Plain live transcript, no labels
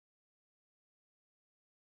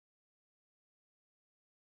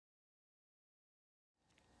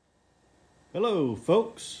Hello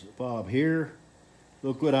folks, Bob here.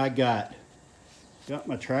 Look what I got. Got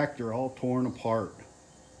my tractor all torn apart.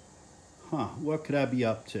 What could I be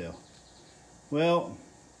up to? Well,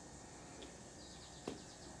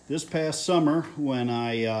 this past summer when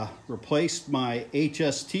I replaced my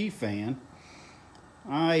HST fan,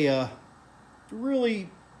 I really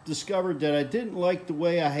discovered that I didn't like the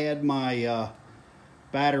way I had my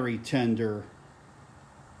battery tender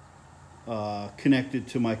connected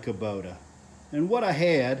to my Kubota. And what I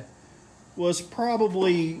had was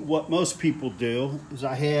probably what most people do, is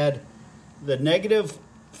I had the negative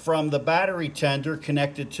from the battery tender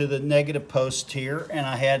connected to the negative post here, and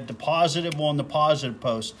I had the positive on the positive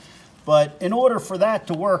post. But in order for that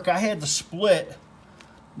to work, I had to split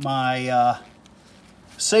my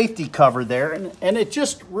safety cover there, and it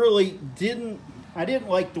just really I didn't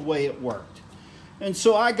like the way it worked. And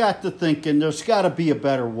so I got to thinking, there's got to be a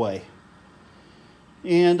better way.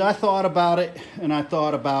 And I thought about it, and I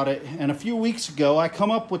thought about it, and a few weeks ago I come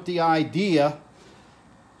up with the idea,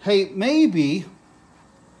 hey, maybe,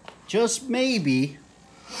 just maybe,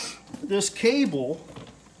 this cable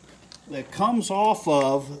that comes off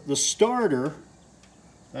of the starter,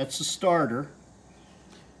 that's the starter,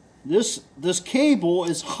 this cable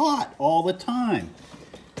is hot all the time.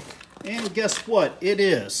 And guess what? It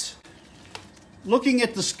is. Looking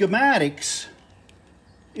at the schematics,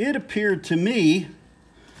 it appeared to me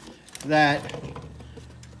that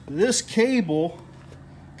this cable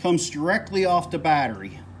comes directly off the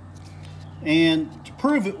battery. And to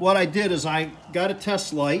prove it, what I did is I got a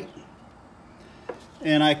test light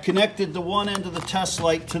and I connected the one end of the test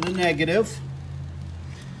light to the negative.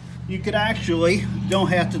 You could actually, don't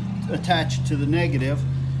have to attach it to the negative,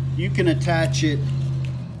 you can attach it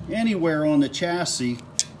anywhere on the chassis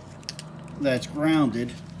that's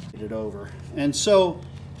grounded. Get it over. And so,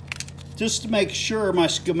 just to make sure my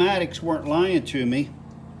schematics weren't lying to me,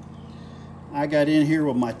 I got in here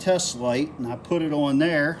with my test light and I put it on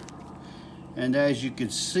there, and as you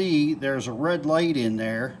can see, there's a red light in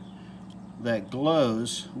there that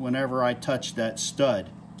glows whenever I touch that stud.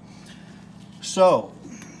 So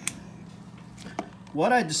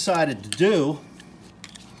what I decided to do,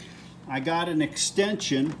 I got an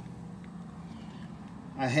extension.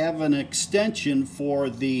 I have an extension for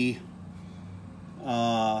the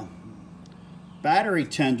battery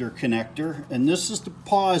tender connector, and this is the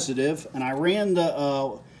positive, and I ran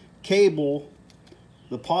the cable,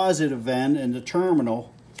 the positive end and the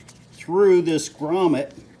terminal, through this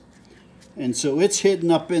grommet, and so it's hidden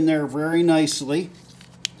up in there very nicely.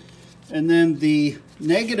 And then the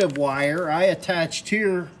negative wire I attached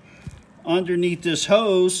here underneath this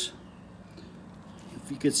hose. If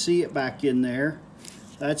you could see it back in there,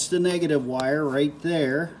 that's the negative wire right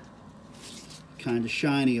there, kind of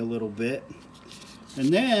shiny a little bit. And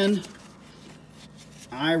then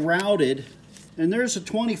I routed, and there's a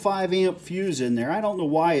 25 amp fuse in there. I don't know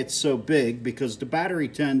why it's so big, because the battery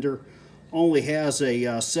tender only has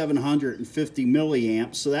a 750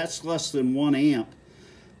 milliamps, so that's less than 1 amp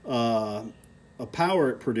of power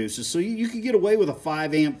it produces. So you could get away with a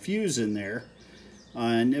 5 amp fuse in there,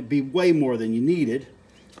 and it'd be way more than you needed.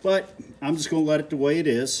 But I'm just going to let it the way it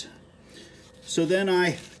is. So then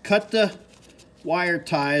I cut the wire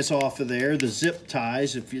ties off of there, the zip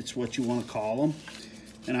ties, if it's what you want to call them,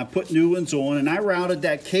 and I put new ones on, and I routed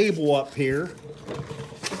that cable up here.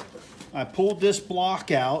 I pulled this block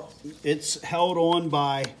out. It's held on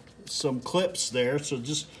by some clips there, so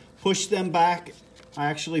just push them back. I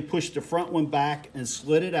actually pushed the front one back and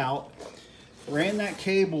slid it out, ran that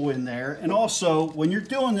cable in there. And also, when you're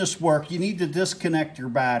doing this work, you need to disconnect your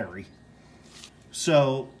battery.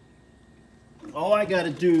 So all I got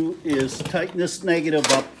to do is tighten this negative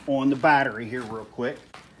up on the battery here real quick,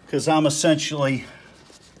 because I'm essentially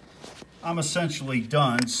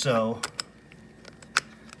done. So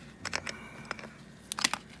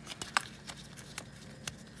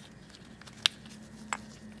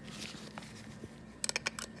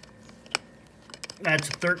that's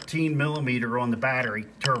 13 millimeter on the battery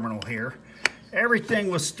terminal here.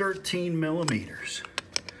 Everything was 13 millimeters.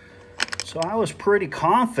 So I was pretty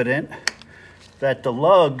confident that the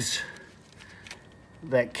lugs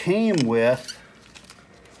that came with,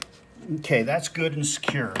 okay, that's good and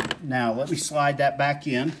secure. Now let me slide that back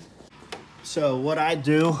in. So what I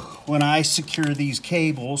do when I secure these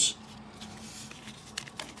cables,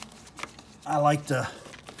 I like to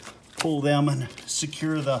pull them and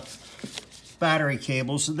secure the battery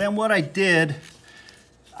cables. And then what I did,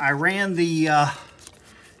 I ran the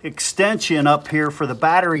extension up here for the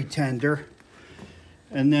battery tender,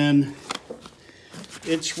 and then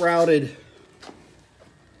it's routed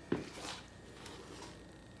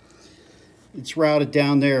It's routed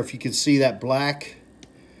down there, if you can see that black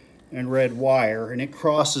and red wire, and it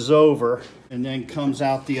crosses over and then comes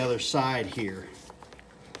out the other side here.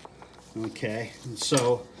 Okay, and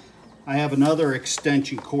so I have another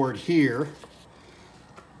extension cord here.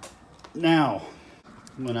 Now,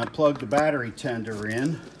 when I plug the battery tender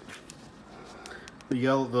in,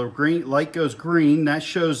 the green light goes green. That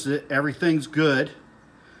shows that everything's good,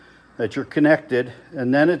 that you're connected.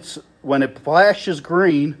 And then when it flashes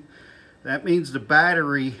green, that means the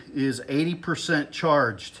battery is 80%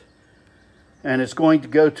 charged, and it's going to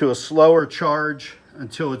go to a slower charge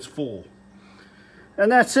until it's full.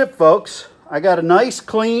 And that's it, folks. I got a nice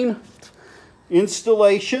clean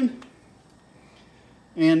installation,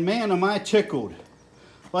 and man, am I tickled.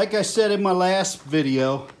 Like I said in my last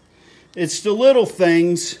video, it's the little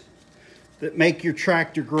things that make your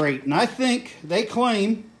tractor great. And I think they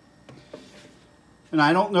claim, and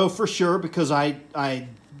I don't know for sure because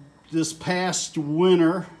this past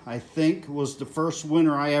winter, I think, was the first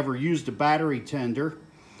winter I ever used a battery tender.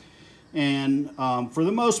 And for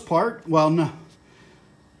the most part, well, no,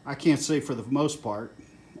 I can't say for the most part.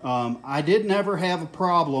 I didn't ever have a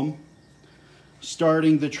problem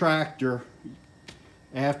starting the tractor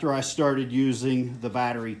after I started using the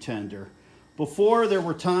battery tender. Before, there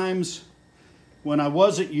were times when I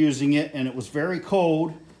wasn't using it and it was very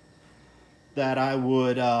cold that I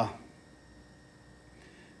would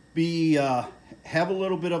have a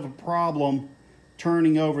little bit of a problem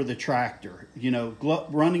turning over the tractor, you know,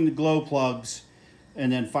 running the glow plugs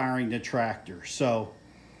and then firing the tractor. So,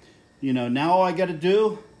 you know, now all I got to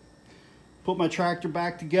do, put my tractor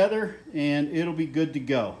back together and it'll be good to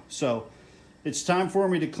go. So it's time for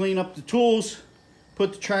me to clean up the tools,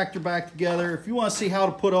 put the tractor back together. If you want to see how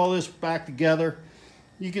to put all this back together,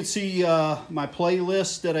 you can see my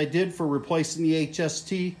playlist that I did for replacing the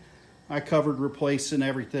HST. I covered replacing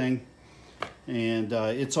everything, and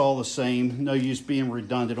it's all the same. No use being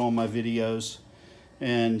redundant on my videos.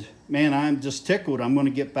 And man, I'm just tickled. I'm going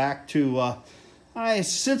to get back to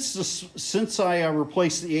since I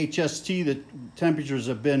replaced the HST, the temperatures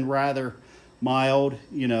have been rather mild,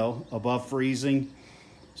 you know, above freezing.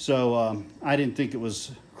 So I didn't think it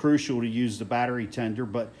was crucial to use the battery tender,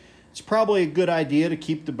 but it's probably a good idea to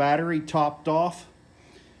keep the battery topped off.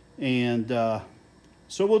 And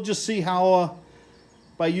so we'll just see how,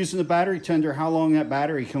 by using the battery tender, how long that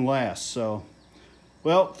battery can last. So,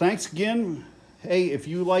 well, thanks again. Hey, if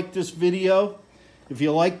you like this video, if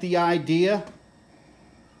you like the idea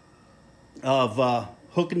of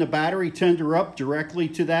hooking the battery tender up directly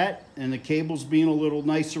to that and the cables being a little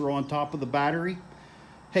nicer on top of the battery,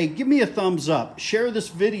 hey, give me a thumbs up. Share this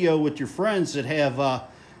video with your friends that have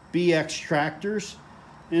BX tractors,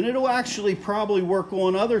 and it'll actually probably work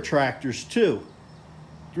on other tractors too.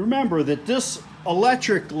 Remember that this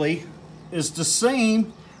electrically is the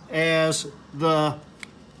same as the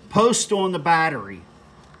post on the battery.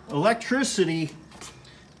 Electricity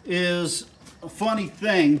is a funny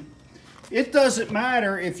thing. It doesn't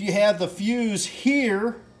matter if you have the fuse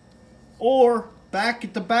here or back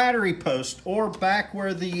at the battery post or back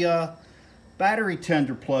where the battery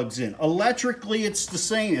tender plugs in. Electrically, it's the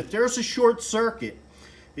same. If there's a short circuit,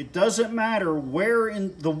 it doesn't matter where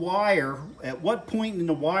in the wire, at what point in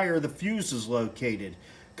the wire the fuse is located,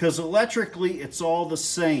 because electrically it's all the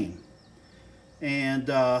same. And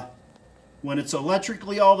when it's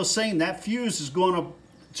electrically all the same, that fuse is going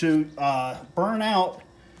to burn out,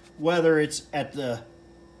 whether it's at the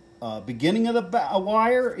beginning of the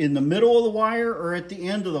wire, in the middle of the wire, or at the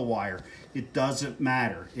end of the wire. It doesn't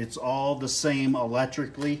matter. It's all the same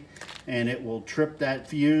electrically, and it will trip that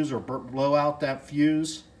fuse or blow out that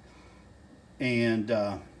fuse and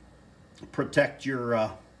protect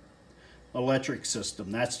your electric system.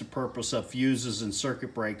 That's the purpose of fuses and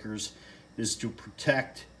circuit breakers, is to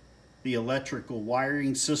protect the electrical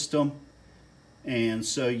wiring system, and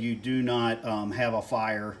so you do not have a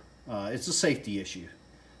fire. It's a safety issue.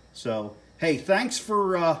 So, hey, thanks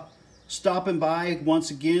for stopping by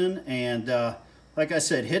once again, and like I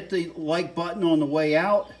said, hit the like button on the way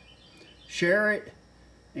out, share it,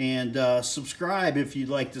 and subscribe if you'd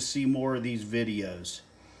like to see more of these videos.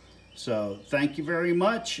 So, thank you very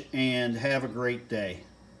much, and have a great day.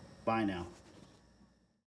 Bye now.